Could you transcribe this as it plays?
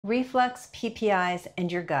Reflux, PPIs,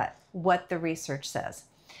 and your gut, what the research says.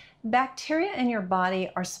 Bacteria in your body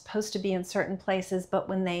are supposed to be in certain places, but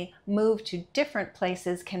when they move to different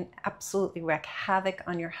places can absolutely wreak havoc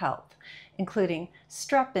on your health, including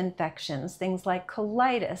strep infections, things like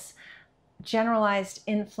colitis, generalized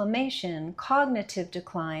inflammation, cognitive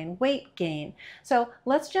decline, weight gain. So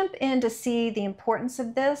let's jump in to see the importance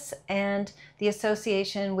of this and the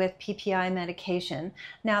association with PPI medication.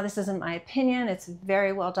 Now, this isn't my opinion. It's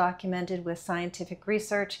very well documented with scientific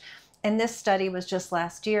research. And this study was just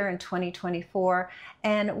last year in 2024.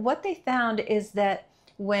 And what they found is that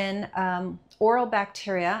when oral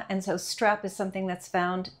bacteria, and so strep is something that's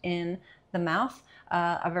found in the mouth,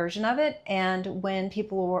 a version of it, and when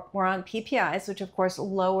people were on PPIs, which of course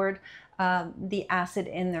lowered the acid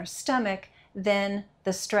in their stomach, then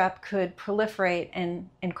the strep could proliferate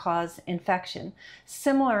and cause infection.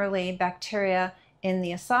 Similarly, bacteria in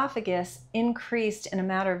the esophagus increased in a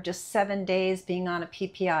matter of just 7 days being on a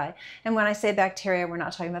PPI. And when I say bacteria, we're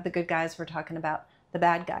not talking about the good guys, we're talking about the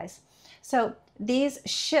bad guys. So these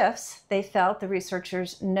shifts, they felt, the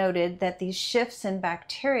researchers noted that these shifts in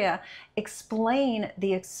bacteria explain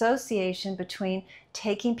the association between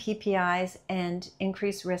taking PPIs and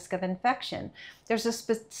increased risk of infection. There's a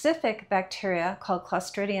specific bacteria called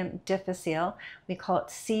Clostridium difficile, we call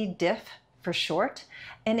it C. diff for short,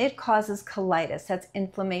 and it causes colitis. That's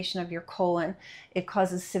inflammation of your colon. It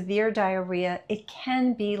causes severe diarrhea. It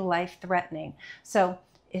can be life-threatening. So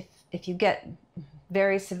if you get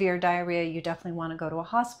very severe diarrhea, you definitely want to go to a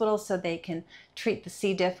hospital so they can treat the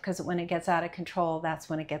C. diff, because when it gets out of control, that's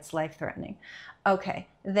when it gets life-threatening. Okay,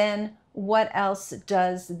 then what else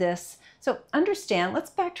does this? So understand, let's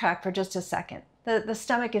backtrack for just a second. The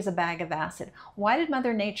stomach is a bag of acid. Why did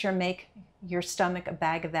Mother Nature make your stomach a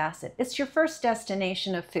bag of acid? It's your first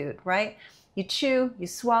destination of food, right? You chew, you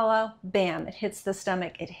swallow, bam, it hits the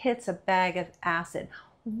stomach, it hits a bag of acid.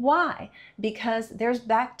 Why? Because there's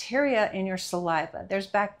bacteria in your saliva, there's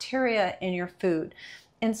bacteria in your food.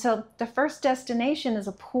 And so the first destination is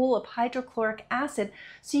a pool of hydrochloric acid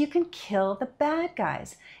so you can kill the bad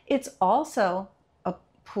guys. It's also a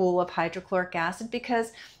pool of hydrochloric acid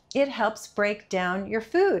because it helps break down your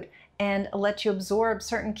food and let you absorb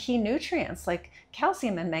certain key nutrients like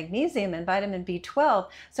calcium and magnesium and vitamin B12.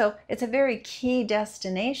 So it's a very key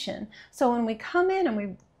destination. So when we come in and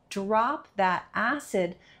we drop that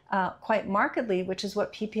acid quite markedly, which is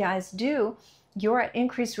what PPIs do, you're at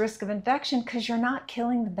increased risk of infection because you're not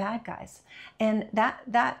killing the bad guys. And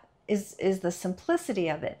that is the simplicity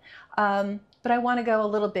of it. But I want to go a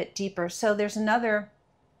little bit deeper. So there's another,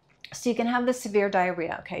 so you can have the severe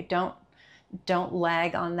diarrhea, okay? Don't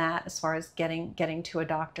lag on that as far as getting to a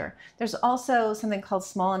doctor. There's also something called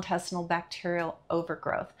small intestinal bacterial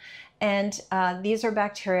overgrowth. And these are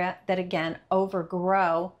bacteria that, again,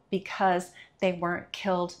 overgrow because they weren't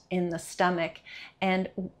killed in the stomach. And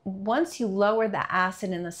once you lower the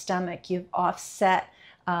acid in the stomach, you've offset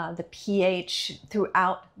the pH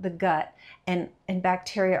throughout the gut. And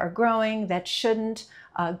bacteria are growing that shouldn't.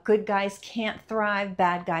 Good guys can't thrive,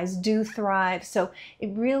 bad guys do thrive. So it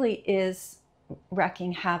really is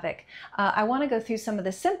wreaking havoc. I want to go through some of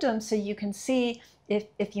the symptoms so you can see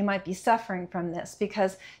if you might be suffering from this,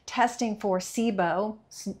 because testing for SIBO,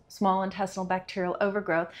 small intestinal bacterial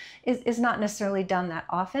overgrowth, is not necessarily done that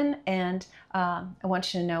often, and I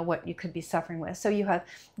want you to know what you could be suffering with. So you have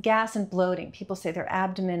gas and bloating. People say their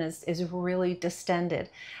abdomen is really distended,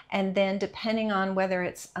 and then depending on whether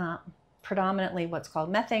it's predominantly what's called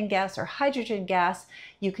methane gas or hydrogen gas,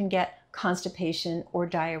 you can get constipation or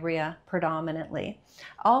diarrhea predominantly.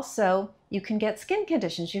 Also, you can get skin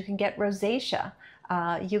conditions. You can get rosacea.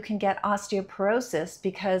 You can get osteoporosis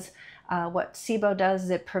because what SIBO does is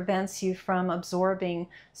it prevents you from absorbing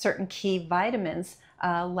certain key vitamins,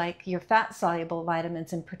 like your fat-soluble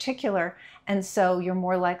vitamins in particular, and so you're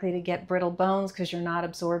more likely to get brittle bones because you're not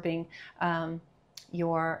absorbing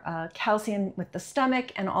your calcium with the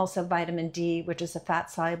stomach, and also vitamin D, which is a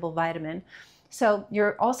fat-soluble vitamin. So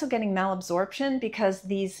you're also getting malabsorption because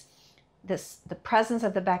the presence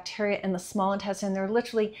of the bacteria in the small intestine, they're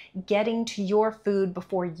literally getting to your food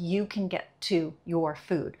before you can get to your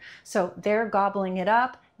food. So they're gobbling it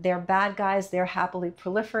up, they're bad guys, they're happily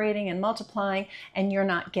proliferating and multiplying, and you're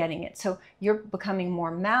not getting it. So you're becoming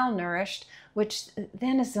more malnourished, which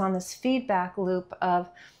then is on this feedback loop of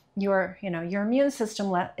your immune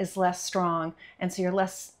system is less strong, and so you're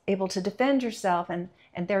less able to defend yourself, and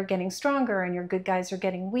they're getting stronger, and your good guys are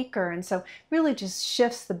getting weaker, and so really just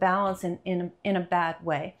shifts the balance in a bad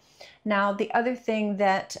way. Now, the other thing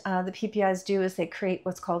that the PPIs do is they create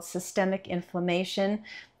what's called systemic inflammation,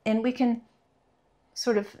 and we can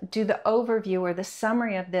sort of do the overview or the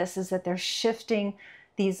summary of this is that they're shifting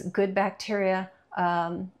these good bacteria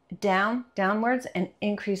downwards and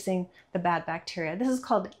increasing the bad bacteria. This is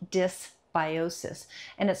called dysbiosis,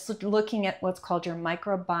 and it's looking at what's called your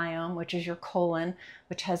microbiome, which is your colon,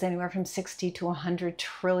 which has anywhere from 60 to 100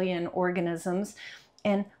 trillion organisms.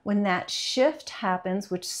 And when that shift happens,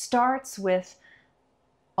 which starts with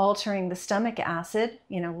altering the stomach acid,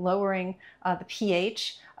 lowering the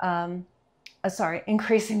pH,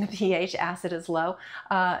 increasing the pH, acid is low,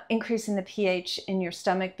 increasing the pH in your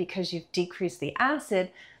stomach because you've decreased the acid.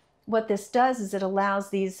 What this does is it allows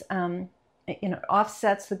these,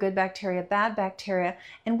 offsets the good bacteria, bad bacteria.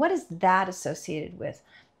 And what is that associated with?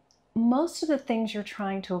 Most of the things you're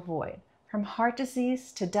trying to avoid, from heart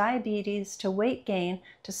disease to diabetes to weight gain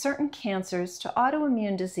to certain cancers to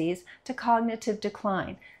autoimmune disease to cognitive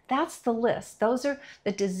decline. That's the list. Those are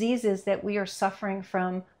the diseases that we are suffering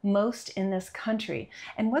from most in this country.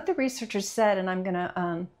 And what the researchers said, and I'm going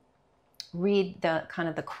to read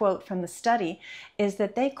the quote from the study, is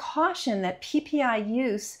that they caution that PPI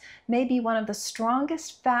use may be one of the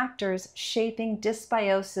strongest factors shaping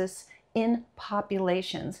dysbiosis in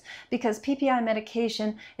populations, because PPI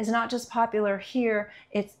medication is not just popular here,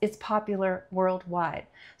 it's popular worldwide.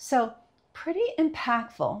 So pretty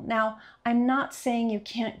impactful. Now, I'm not saying you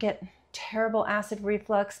can't get terrible acid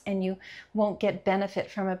reflux and you won't get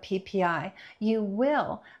benefit from a PPI. You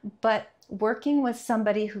will, but working with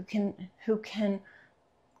somebody who can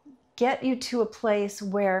get you to a place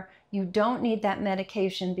where you don't need that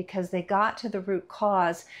medication because they got to the root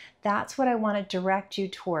cause, that's what I want to direct you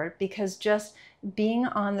toward, because just being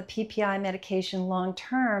on the PPI medication long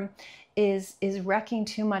term is wrecking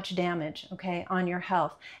too much damage, okay, on your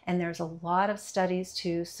health. And there's a lot of studies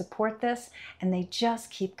to support this, and they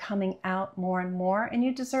just keep coming out more and more, and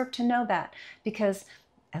you deserve to know that, because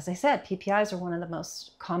as I said, PPIs are one of the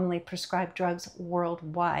most commonly prescribed drugs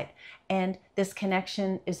worldwide, and this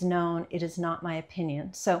connection is known. It is not my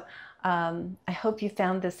opinion. So I hope you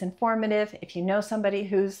found this informative. If you know somebody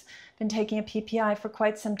who's been taking a PPI for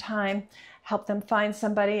quite some time, help them find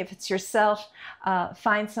somebody. If it's yourself,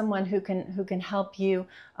 find someone who can help you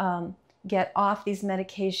get off these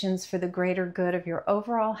medications for the greater good of your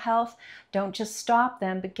overall health. Don't just stop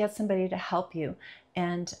them, but get somebody to help you.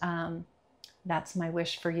 And that's my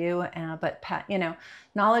wish for you. But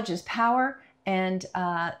knowledge is power, and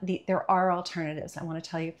there are alternatives. I want to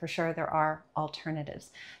tell you for sure there are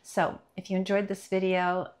alternatives. So if you enjoyed this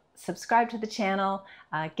video, subscribe to the channel,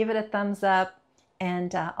 give it a thumbs up,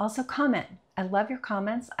 and also comment. I love your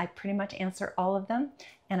comments. I pretty much answer all of them,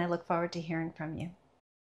 and I look forward to hearing from you.